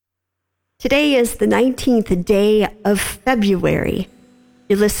Today is the 19th day of February.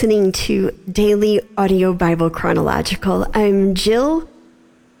 You're listening to Daily Audio Bible Chronological. I'm Jill,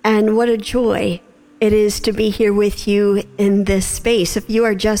 and what a joy it is to be here with you in this space. If you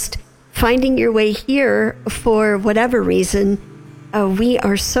are just finding your way here for whatever reason, we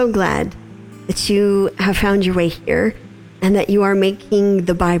are so glad that you have found your way here and that you are making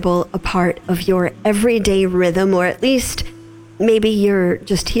the Bible a part of your everyday rhythm, or at least maybe you're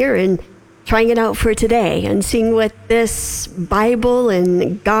just here and trying it out for today and seeing what this Bible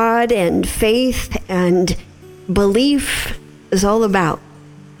and God and faith and belief is all about.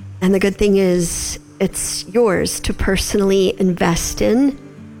 And the good thing is it's yours to personally invest in.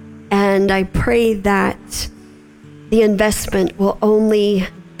 And I pray that the investment will only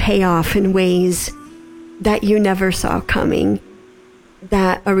pay off in ways that you never saw coming,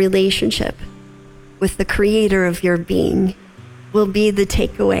 that a relationship with the creator of your being will be the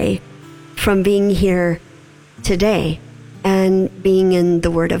takeaway from being here today and being in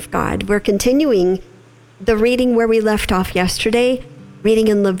the Word of God. We're continuing the reading where we left off yesterday, reading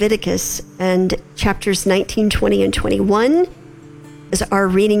in Leviticus, and chapters 19, 20, and 21 is our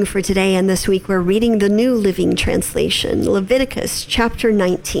reading for today. And this week we're reading the New Living Translation, Leviticus chapter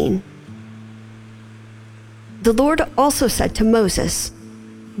 19. The Lord also said to Moses,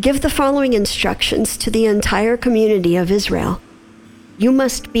 "Give the following instructions to the entire community of Israel. You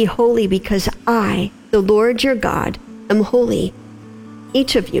must be holy because I, the Lord your God, am holy.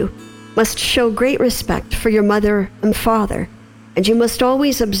 Each of you must show great respect for your mother and father, and you must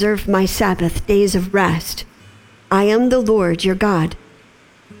always observe my Sabbath days of rest. I am the Lord your God.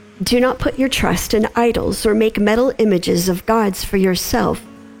 Do not put your trust in idols or make metal images of gods for yourself.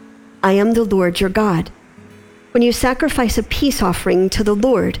 I am the Lord your God. When you sacrifice a peace offering to the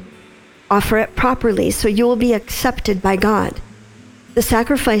Lord, offer it properly so you will be accepted by God. The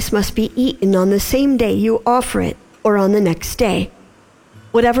sacrifice must be eaten on the same day you offer it or on the next day.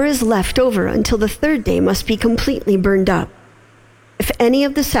 Whatever is left over until the third day must be completely burned up. If any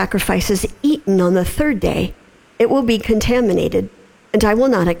of the sacrifice is eaten on the third day, it will be contaminated, and I will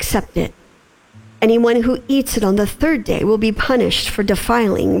not accept it. Anyone who eats it on the third day will be punished for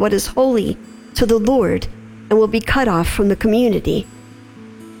defiling what is holy to the Lord and will be cut off from the community.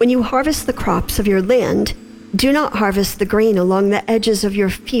 When you harvest the crops of your land, do not harvest the grain along the edges of your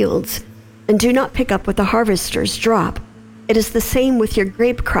fields, and do not pick up what the harvesters drop. It is the same with your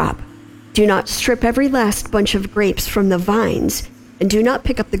grape crop. Do not strip every last bunch of grapes from the vines, and do not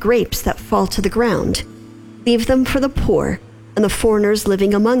pick up the grapes that fall to the ground. Leave them for the poor and the foreigners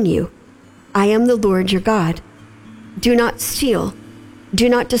living among you. I am the Lord your God. Do not steal. Do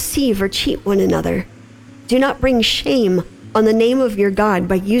not deceive or cheat one another. Do not bring shame on the name of your God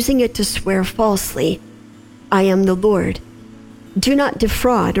by using it to swear falsely. I am the Lord. Do not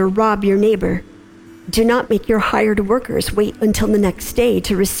defraud or rob your neighbor. Do not make your hired workers wait until the next day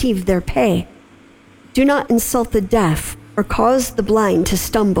to receive their pay. Do not insult the deaf or cause the blind to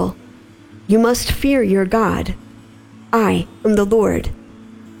stumble. You must fear your God. I am the Lord.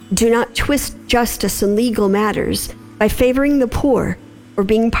 Do not twist justice in legal matters by favoring the poor or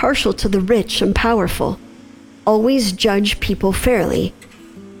being partial to the rich and powerful. Always judge people fairly.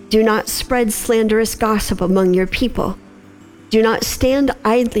 Do not spread slanderous gossip among your people. Do not stand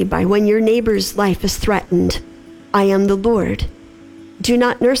idly by when your neighbor's life is threatened. I am the Lord. Do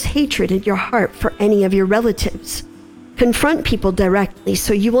not nurse hatred in your heart for any of your relatives. Confront people directly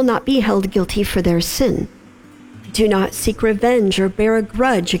so you will not be held guilty for their sin. Do not seek revenge or bear a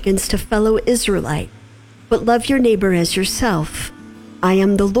grudge against a fellow Israelite, but love your neighbor as yourself. I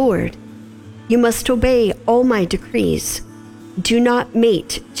am the Lord. You must obey all my decrees. Do not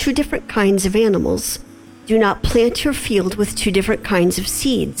mate two different kinds of animals. Do not plant your field with two different kinds of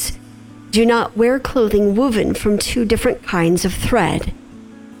seeds. Do not wear clothing woven from two different kinds of thread.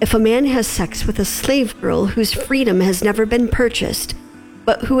 If a man has sex with a slave girl whose freedom has never been purchased,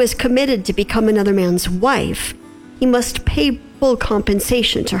 but who is committed to become another man's wife, he must pay full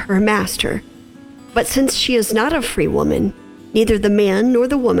compensation to her master. But since she is not a free woman, neither the man nor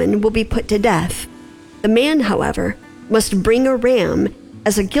the woman will be put to death. The man, however, must bring a ram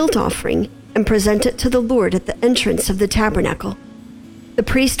as a guilt offering and present it to the Lord at the entrance of the tabernacle. The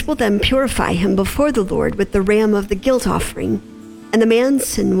priest will then purify him before the Lord with the ram of the guilt offering, and the man's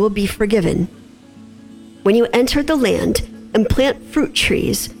sin will be forgiven. When you enter the land and plant fruit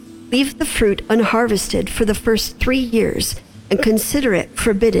trees, leave the fruit unharvested for the first 3 years and consider it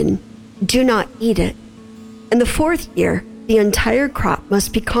forbidden. Do not eat it. In the 4th year, the entire crop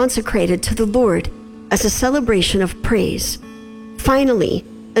must be consecrated to the Lord as a celebration of praise. Finally,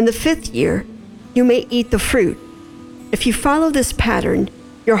 in the 5th year, you may eat the fruit. If you follow this pattern,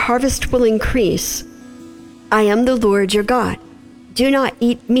 your harvest will increase. I am the Lord your God. Do not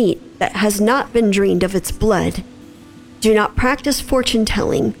eat meat that has not been drained of its blood. Do not practice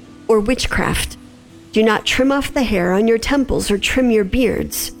fortune-telling or witchcraft. Do not trim off the hair on your temples or trim your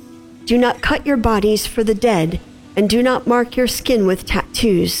beards. Do not cut your bodies for the dead, and do not mark your skin with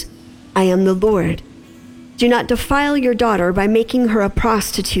tattoos. I am the Lord. Do not defile your daughter by making her a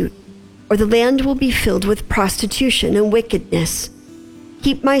prostitute, or the land will be filled with prostitution and wickedness.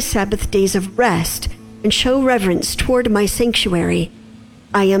 Keep my Sabbath days of rest and show reverence toward my sanctuary.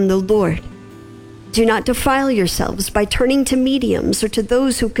 I am the Lord. Do not defile yourselves by turning to mediums or to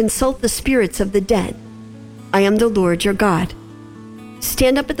those who consult the spirits of the dead. I am the Lord your God.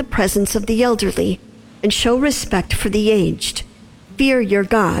 Stand up at the presence of the elderly and show respect for the aged. Fear your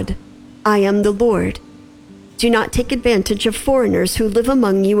God. I am the Lord. Do not take advantage of foreigners who live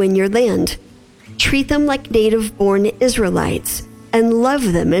among you in your land. Treat them like native-born Israelites and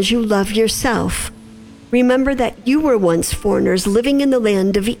love them as you love yourself. Remember that you were once foreigners living in the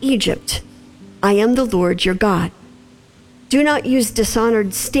land of Egypt. I am the Lord your God. Do not use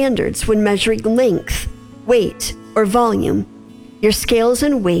dishonored standards when measuring length, weight, or volume. Your scales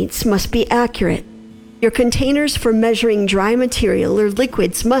and weights must be accurate. Your containers for measuring dry material or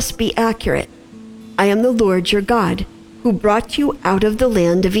liquids must be accurate. I am the Lord your God, who brought you out of the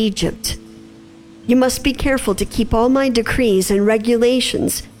land of Egypt. You must be careful to keep all my decrees and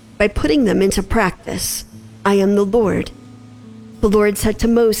regulations by putting them into practice. I am the Lord. The Lord said to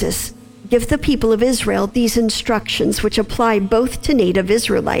Moses, "Give the people of Israel these instructions which apply both to native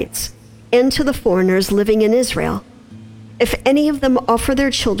Israelites and to the foreigners living in Israel. If any of them offer their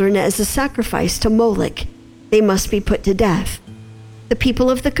children as a sacrifice to Moloch, they must be put to death. The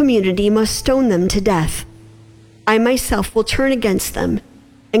people of the community must stone them to death. I myself will turn against them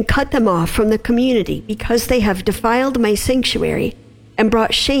and cut them off from the community because they have defiled my sanctuary and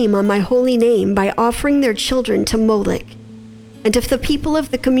brought shame on my holy name by offering their children to Moloch. And if the people of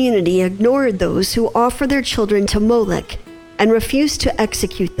the community ignored those who offer their children to Moloch and refuse to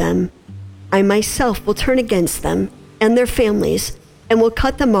execute them, I myself will turn against them and their families and will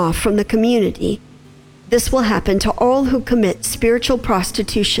cut them off from the community. This will happen to all who commit spiritual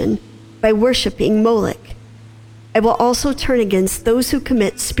prostitution by worshiping Moloch. I will also turn against those who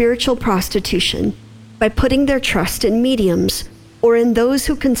commit spiritual prostitution by putting their trust in mediums or in those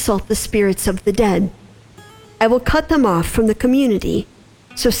who consult the spirits of the dead. I will cut them off from the community,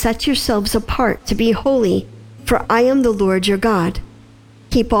 so set yourselves apart to be holy, for I am the Lord your God.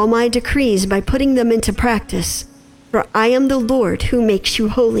 Keep all my decrees by putting them into practice, for I am the Lord who makes you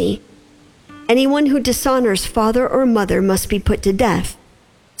holy. Anyone who dishonors father or mother must be put to death.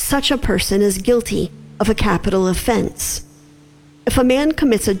 Such a person is guilty of a capital offense. If a man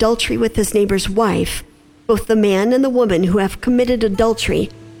commits adultery with his neighbor's wife, both the man and the woman who have committed adultery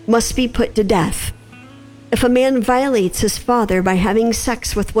must be put to death. If a man violates his father by having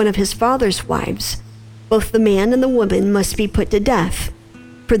sex with one of his father's wives, both the man and the woman must be put to death,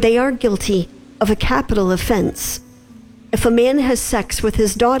 for they are guilty of a capital offense. If a man has sex with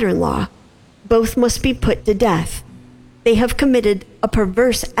his daughter-in-law, both must be put to death. They have committed a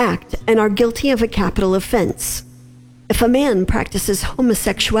perverse act and are guilty of a capital offense. If a man practices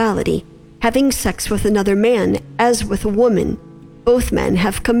homosexuality, having sex with another man as with a woman, both men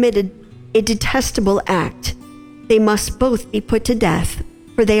have committed a detestable act. They must both be put to death,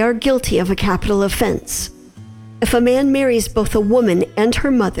 for they are guilty of a capital offense. If a man marries both a woman and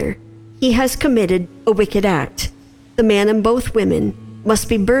her mother, he has committed a wicked act. The man and both women must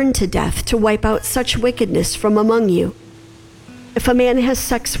be burned to death to wipe out such wickedness from among you. If a man has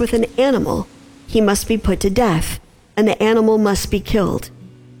sex with an animal, he must be put to death, and the animal must be killed.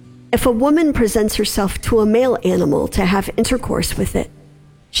 If a woman presents herself to a male animal to have intercourse with it,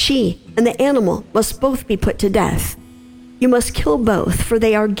 she and the animal must both be put to death. You must kill both, for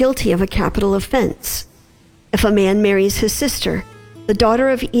they are guilty of a capital offense. If a man marries his sister, the daughter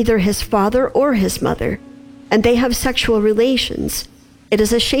of either his father or his mother, and they have sexual relations, it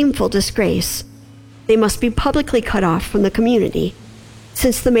is a shameful disgrace. They must be publicly cut off from the community.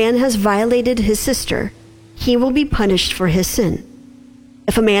 Since the man has violated his sister, he will be punished for his sin.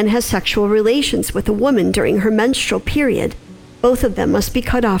 If a man has sexual relations with a woman during her menstrual period, both of them must be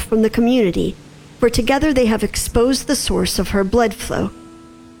cut off from the community, for together they have exposed the source of her blood flow.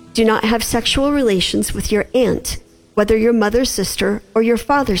 Do not have sexual relations with your aunt, whether your mother's sister or your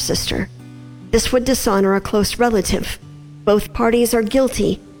father's sister. This would dishonor a close relative. Both parties are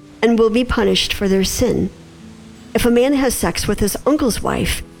guilty and will be punished for their sin. If a man has sex with his uncle's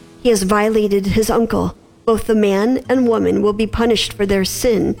wife, he has violated his uncle. Both the man and woman will be punished for their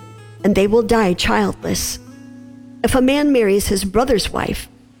sin, and they will die childless. If a man marries his brother's wife,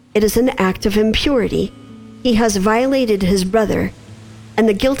 It is an act of impurity. He has violated his brother, and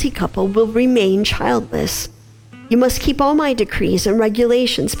the guilty couple will remain childless. You must keep all my decrees and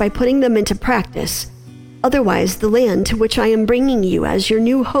regulations by putting them into practice. Otherwise, the land to which I am bringing you as your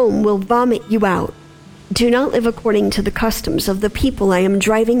new home will vomit you out. Do not live according to the customs of the people I am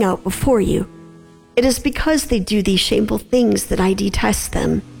driving out before you. It is because they do these shameful things that I detest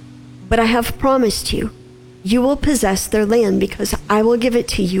them. But I have promised you, you will possess their land because I will give it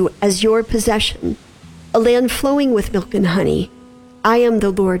to you as your possession, a land flowing with milk and honey. I am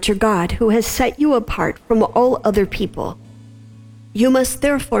the Lord your God who has set you apart from all other people. You must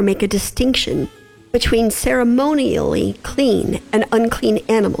therefore make a distinction between ceremonially clean and unclean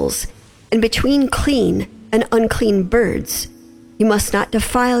animals, and between clean and unclean birds. You must not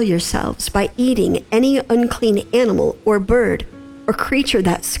defile yourselves by eating any unclean animal or bird or creature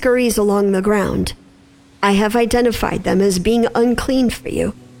that scurries along the ground. I have identified them as being unclean for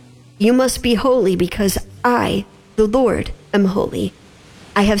you. You must be holy because I, the Lord, am holy.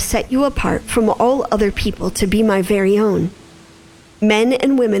 I have set you apart from all other people to be my very own. Men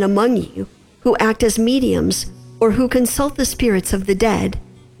and women among you who act as mediums or who consult the spirits of the dead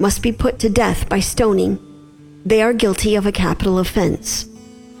must be put to death by stoning. They are guilty of a capital offense.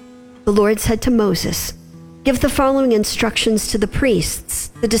 The Lord said to Moses, "Give the following instructions to the priests,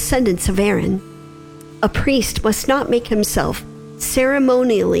 the descendants of Aaron. A priest must not make himself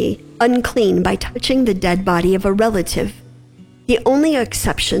ceremonially unclean by touching the dead body of a relative. The only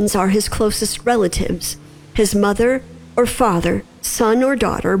exceptions are his closest relatives, his mother or father, son or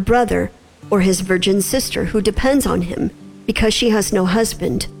daughter, brother, or his virgin sister who depends on him because she has no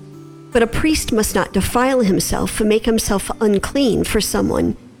husband. But a priest must not defile himself and make himself unclean for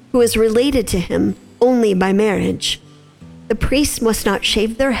someone who is related to him only by marriage. The priests must not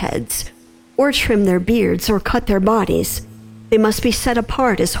shave their heads or trim their beards or cut their bodies. They must be set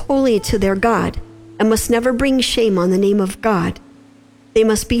apart as holy to their God and must never bring shame on the name of God. They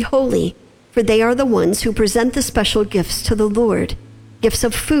must be holy, for they are the ones who present the special gifts to the Lord, gifts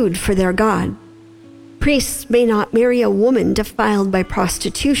of food for their God. Priests may not marry a woman defiled by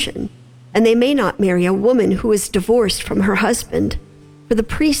prostitution, and they may not marry a woman who is divorced from her husband, for the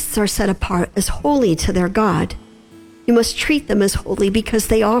priests are set apart as holy to their God. You must treat them as holy because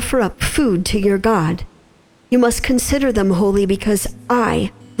they offer up food to your God. You must consider them holy because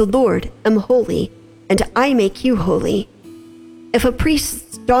I, the Lord, am holy, and I make you holy. If a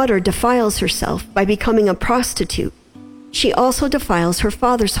priest's daughter defiles herself by becoming a prostitute, she also defiles her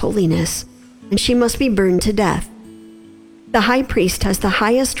father's holiness, and she must be burned to death. The high priest has the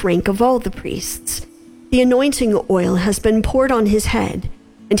highest rank of all the priests. The anointing oil has been poured on his head,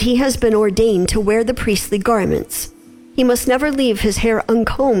 and he has been ordained to wear the priestly garments. He must never leave his hair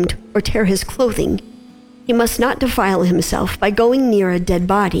uncombed or tear his clothing. He must not defile himself by going near a dead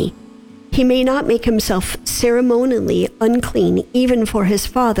body. He may not make himself ceremonially unclean even for his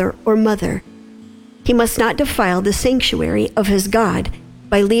father or mother. He must not defile the sanctuary of his God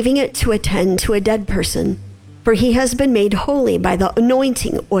by leaving it to attend to a dead person, for he has been made holy by the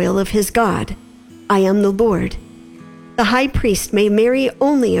anointing oil of his God. I am the Lord. The high priest may marry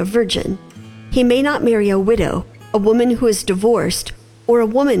only a virgin. He may not marry a widow, a woman who is divorced, or a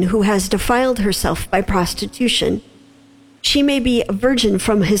woman who has defiled herself by prostitution. She may be a virgin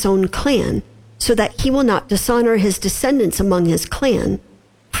from his own clan, so that he will not dishonor his descendants among his clan,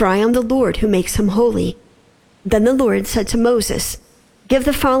 for I am the Lord who makes him holy." Then the Lord said to Moses, "Give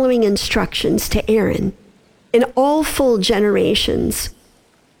the following instructions to Aaron. In all full generations,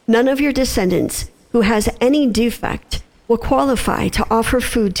 none of your descendants who has any defect will qualify to offer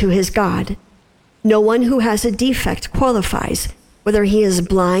food to his God. No one who has a defect qualifies, whether he is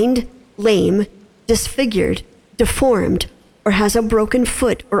blind, lame, disfigured, deformed, or has a broken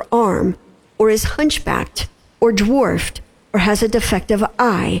foot or arm, or is hunchbacked, or dwarfed, or has a defective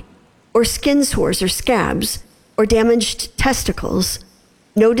eye, or skin sores or scabs, or damaged testicles.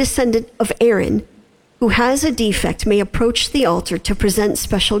 No descendant of Aaron who has a defect may approach the altar to present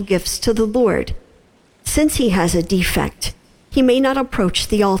special gifts to the Lord. Since he has a defect, he may not approach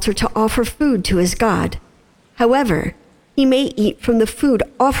the altar to offer food to his God. However, he may eat from the food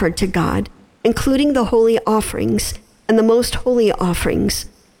offered to God, including the holy offerings and the most holy offerings.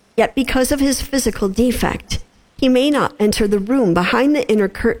 Yet because of his physical defect, he may not enter the room behind the inner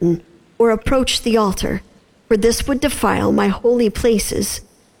curtain or approach the altar, for this would defile my holy places.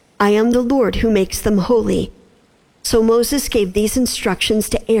 I am the Lord who makes them holy." So Moses gave these instructions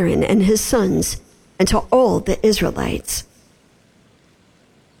to Aaron and his sons and to all the Israelites.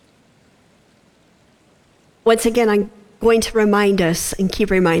 Once again, I'm going to remind us and keep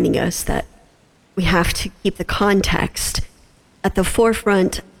reminding us that we have to keep the context at the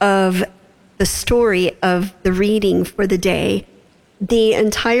forefront of the story of the reading for the day. The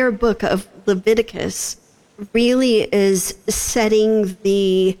entire book of Leviticus really is setting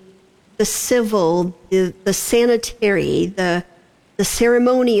the civil, the sanitary, the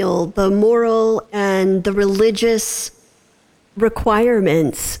ceremonial, the moral, and the religious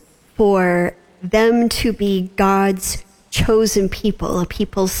requirements for them to be God's chosen people, a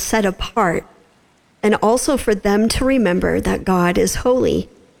people set apart, and also for them to remember that God is holy.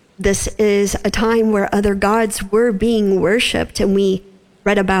 This is a time where other gods were being worshipped, and we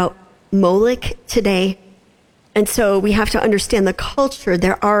read about Moloch today. And so we have to understand the culture.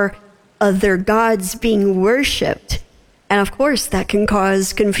 There are other gods being worshipped. And of course, that can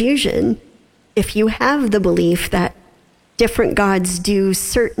cause confusion. If you have the belief that different gods do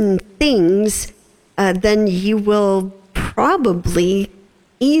certain things, then you will probably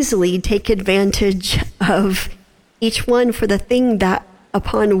easily take advantage of each one for the thing that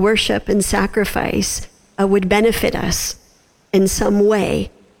upon worship and sacrifice would benefit us in some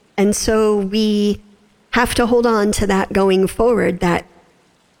way. And so we have to hold on to that going forward, that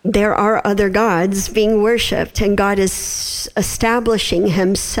there are other gods being worshipped, and God is establishing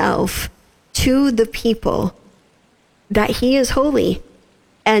himself to the people that he is holy,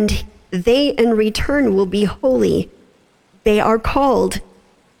 and they in return will be holy. They are called,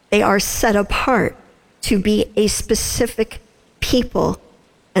 they are set apart to be a specific people,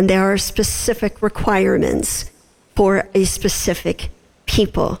 and there are specific requirements for a specific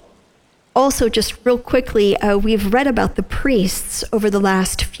people. Also, just real quickly, we've read about the priests over the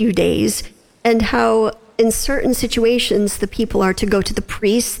last few days and how in certain situations the people are to go to the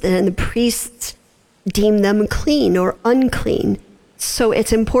priests and the priests deem them clean or unclean. So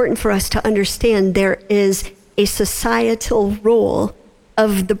it's important for us to understand there is a societal role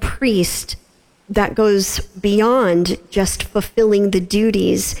of the priest that goes beyond just fulfilling the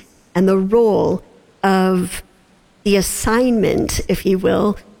duties and the role of the assignment, if you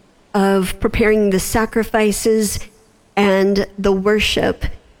will, of preparing the sacrifices and the worship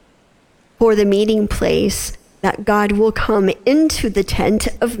for the meeting place, that God will come into the tent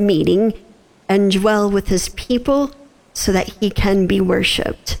of meeting and dwell with his people so that he can be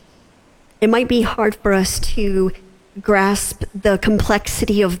worshiped. It might be hard for us to grasp the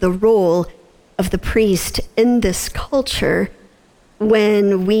complexity of the role of the priest in this culture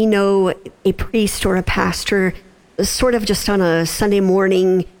when we know a priest or a pastor sort of just on a Sunday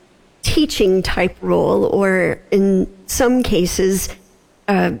morning teaching type role, or in some cases,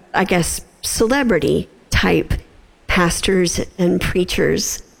 I guess, celebrity type pastors and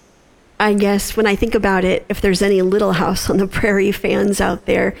preachers. I guess when I think about it, if there's any Little House on the Prairie fans out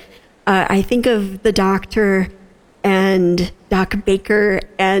there, I think of the Doctor and Doc Baker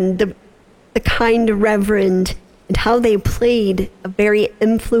and the kind Reverend, and how they played a very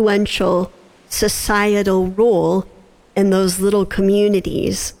influential societal role in those little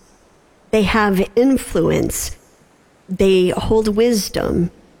communities. They have influence, they hold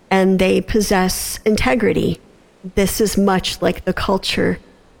wisdom, and they possess integrity. This is much like the culture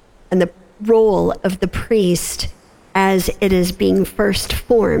and the role of the priest as it is being first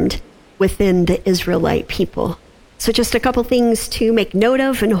formed within the Israelite people. So just a couple things to make note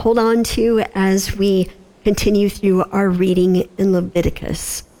of and hold on to as we continue through our reading in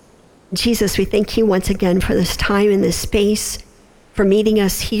Leviticus. Jesus, we thank you once again for this time and this space, for meeting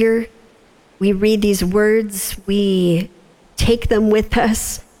us here. We read these words, we take them with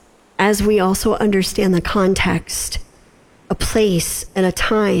us as we also understand the context, a place and a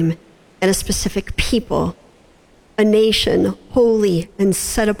time and a specific people, a nation holy and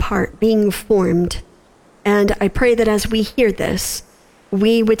set apart being formed. And I pray that as we hear this,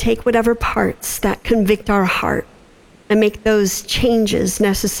 we would take whatever parts that convict our heart and make those changes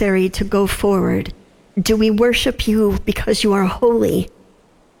necessary to go forward. Do we worship you because you are holy?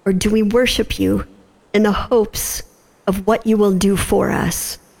 Or do we worship you in the hopes of what you will do for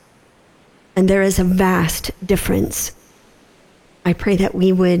us? And there is a vast difference. I pray that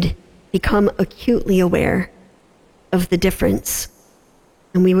we would become acutely aware of the difference,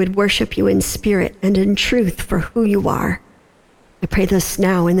 and we would worship you in spirit and in truth for who you are. I pray this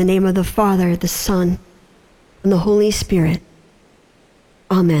now in the name of the Father, the Son, and the Holy Spirit.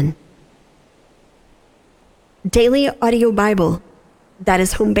 Amen. Daily Audio Bible. That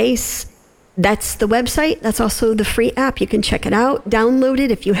is home base. That's the website. That's also the free app. You can check it out, download it.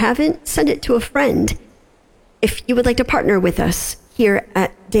 If you haven't, send it to a friend. If you would like to partner with us here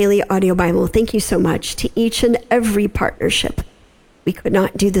at Daily Audio Bible, thank you so much to each and every partnership. We could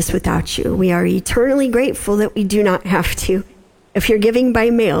not do this without you. We are eternally grateful that we do not have to. If you're giving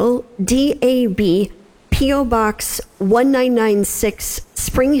by mail, DAB, P.O. Box 1996,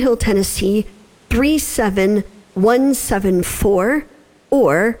 Spring Hill, Tennessee 37174,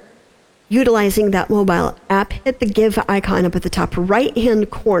 or utilizing that mobile app, hit the Give icon up at the top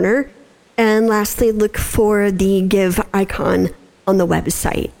right-hand corner. And lastly, look for the Give icon on the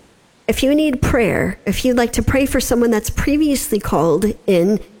website. If you need prayer, if you'd like to pray for someone that's previously called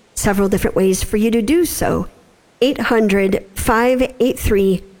in, several different ways for you to do so.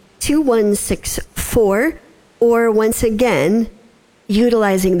 800-583-2164, or once again,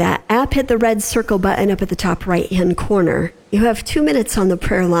 utilizing that app, hit the red circle button up at the top right-hand corner. You have 2 minutes on the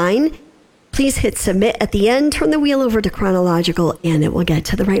prayer line. Please hit submit at the end, turn the wheel over to Chronological, and it will get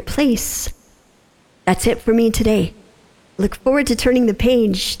to the right place. That's it for me today. Look forward to turning the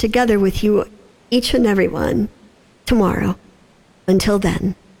page together with you, each and every one, tomorrow. Until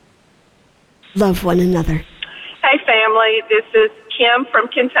then, love one another. Hey, family. This is Kim from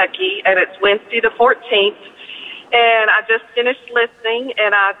Kentucky, and it's Wednesday the 14th. And I just finished listening,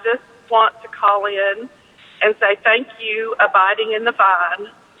 and I just want to call in and say thank you, Abiding in the Vine,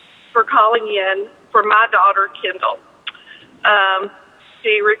 for calling in for my daughter, Kendall.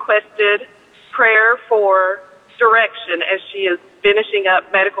 She requested prayer for direction as she is finishing up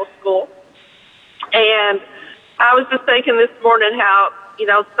medical school. And I was just thinking this morning how,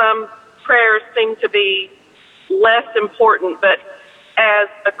 some prayers seem to be less important, but as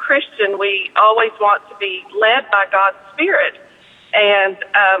a Christian, we always want to be led by God's Spirit. And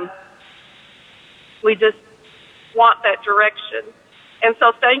we just want that direction. And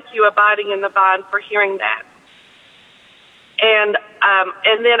so thank you, Abiding in the Vine, for hearing that. And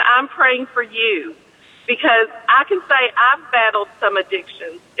then I'm praying for you, because I can say I've battled some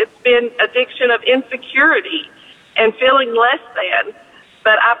addictions. It's been addiction of insecurity and feeling less than,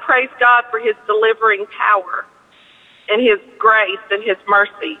 but I praise God for his delivering power and his grace and his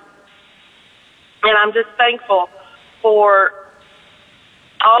mercy. And I'm just thankful for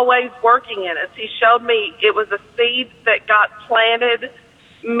always working in us. He showed me it was a seed that got planted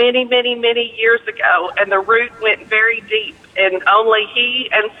many, many, many years ago, and the root went very deep, and only he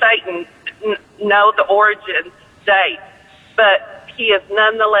and Satan know the origin date, but he is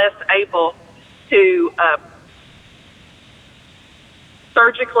nonetheless able to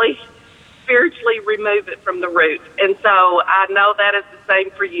surgically, spiritually remove it from the root. And so I know that is the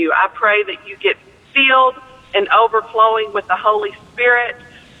same for you. I pray that you get filled and overflowing with the Holy Spirit,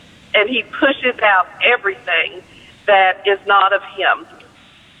 and he pushes out everything that is not of him.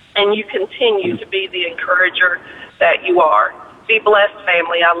 And you continue to be the encourager that you are. Be blessed,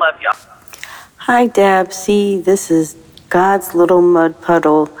 family. I love y'all. Hi, Dab. See, this is God's little mud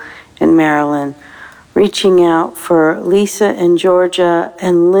puddle in Maryland, reaching out for Lisa in Georgia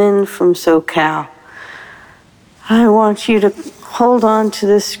and Lynn from SoCal. I want you to hold on to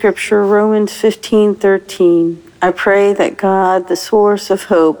this scripture, Romans 15:13. I pray that God, the source of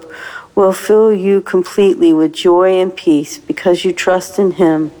hope, will fill you completely with joy and peace because you trust in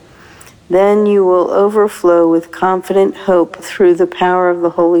him. Then you will overflow with confident hope through the power of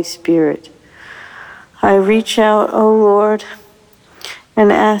the Holy Spirit. I reach out, O Lord,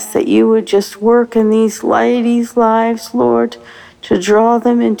 and ask that you would just work in these ladies' lives, Lord, to draw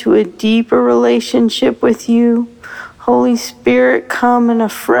them into a deeper relationship with you. Holy Spirit, come and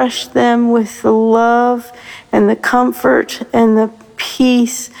refresh them with the love and the comfort and the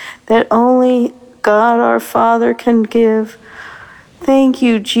peace that only God our Father can give. Thank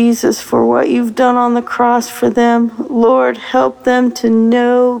you, Jesus, for what you've done on the cross for them. Lord, help them to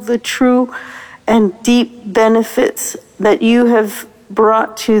know the true and deep benefits that you have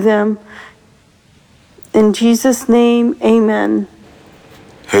brought to them. In Jesus' name, amen.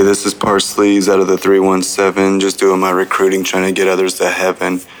 Hey, this is Parsley's out of the 317, just doing my recruiting, trying to get others to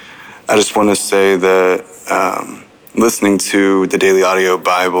heaven. I just want to say that listening to the Daily Audio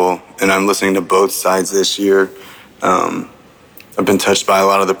Bible, and I'm listening to both sides this year, I've been touched by a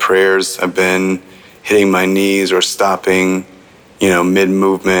lot of the prayers. I've been hitting my knees or stopping,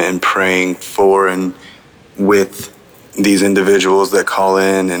 mid-movement and praying for and with these individuals that call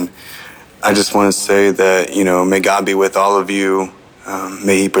in. And I just want to say that, may God be with all of you.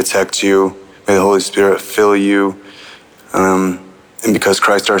 May he protect you. May the Holy Spirit fill you. And because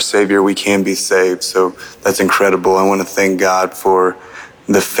Christ our Savior, we can be saved. So that's incredible. I want to thank God for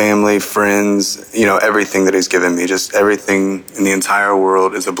the family, friends, everything that he's given me. Just everything in the entire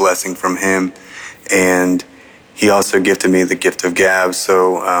world is a blessing from him. And he also gifted me the gift of gab.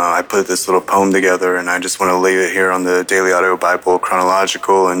 So I put this little poem together, and I just want to leave it here on the Daily Audio Bible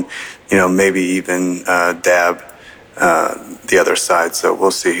Chronological, and, maybe even dab the other side. So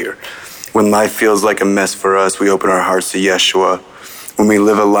we'll see here. When life feels like a mess for us, we open our hearts to Yeshua. When we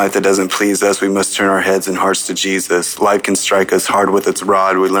live a life that doesn't please us, we must turn our heads and hearts to Jesus. Life can strike us hard with its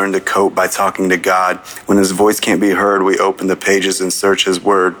rod. We learn to cope by talking to God. When his voice can't be heard, we open the pages and search his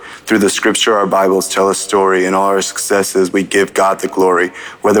word. Through the scripture, our Bibles tell a story. In all our successes, we give God the glory.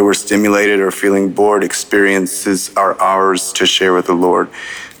 Whether we're stimulated or feeling bored, experiences are ours to share with the Lord.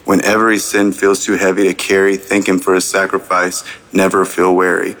 When every sin feels too heavy to carry, thank him for his sacrifice. Never feel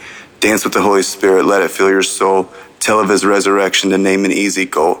weary. Dance with the Holy Spirit. Let it fill your soul. Tell of his resurrection to name an easy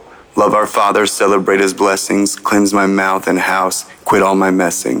goal. Love our Father, celebrate his blessings, cleanse my mouth and house, quit all my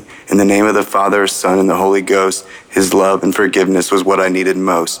messing. In the name of the Father, Son, and the Holy Ghost, his love and forgiveness was what I needed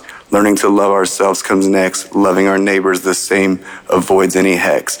most. Learning to love ourselves comes next. Loving our neighbors the same avoids any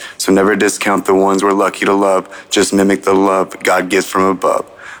hex. So never discount the ones we're lucky to love. Just mimic the love God gives from above.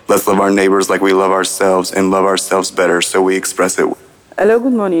 Let's love our neighbors like we love ourselves and love ourselves better so we express it. Hello,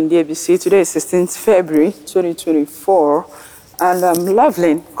 good morning, DABC. Today is 16th February 2024, and I'm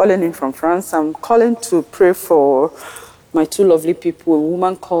Loveline, calling in from France. I'm calling to pray for my two lovely people. A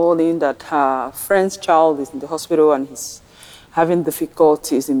woman called in that her friend's child is in the hospital and he's having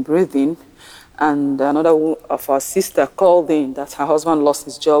difficulties in breathing. And another of our sister called in that her husband lost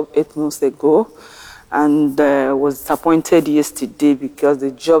his job 8 months ago and was disappointed yesterday because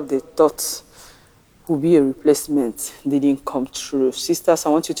the job they thought will be a replacement didn't come true. Sisters, I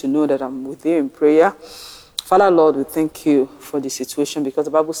want you to know that I'm with you in prayer. Father, Lord, we thank you for the situation because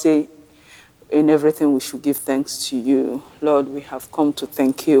the Bible says in everything we should give thanks to you. Lord, we have come to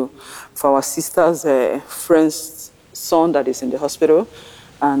thank you for our sister's friend's son that is in the hospital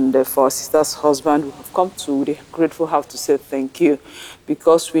and for our sister's husband. We have come to the grateful heart to say thank you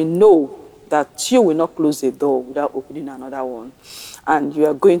because we know that you will not close a door without opening another one. And you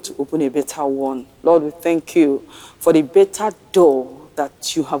are going to open a better one. Lord, we thank you for the better door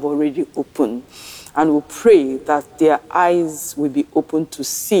that you have already opened. And we pray that their eyes will be open to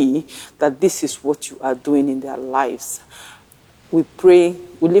see that this is what you are doing in their lives. We pray,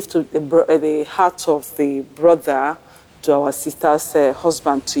 we lift the heart of the brother to our sister's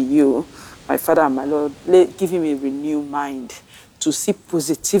husband to you. My Father and my Lord, give him a renewed mind to see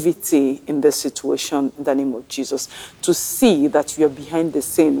positivity in the situation in the name of Jesus, to see that you are behind the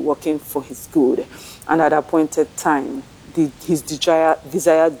scene working for his good. And at appointed time, his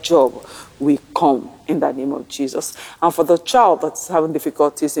desired job will come in the name of Jesus. And for the child that's having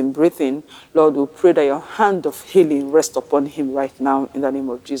difficulties in breathing, Lord, we pray that your hand of healing rest upon him right now in the name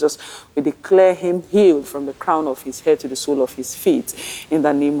of Jesus. We declare him healed from the crown of his head to the sole of his feet in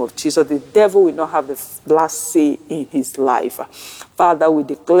the name of Jesus. The devil will not have the last say in his life. Father, we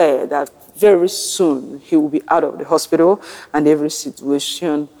declare that very soon he will be out of the hospital and every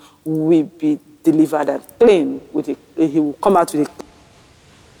situation will be delivered and clean. He will come out with a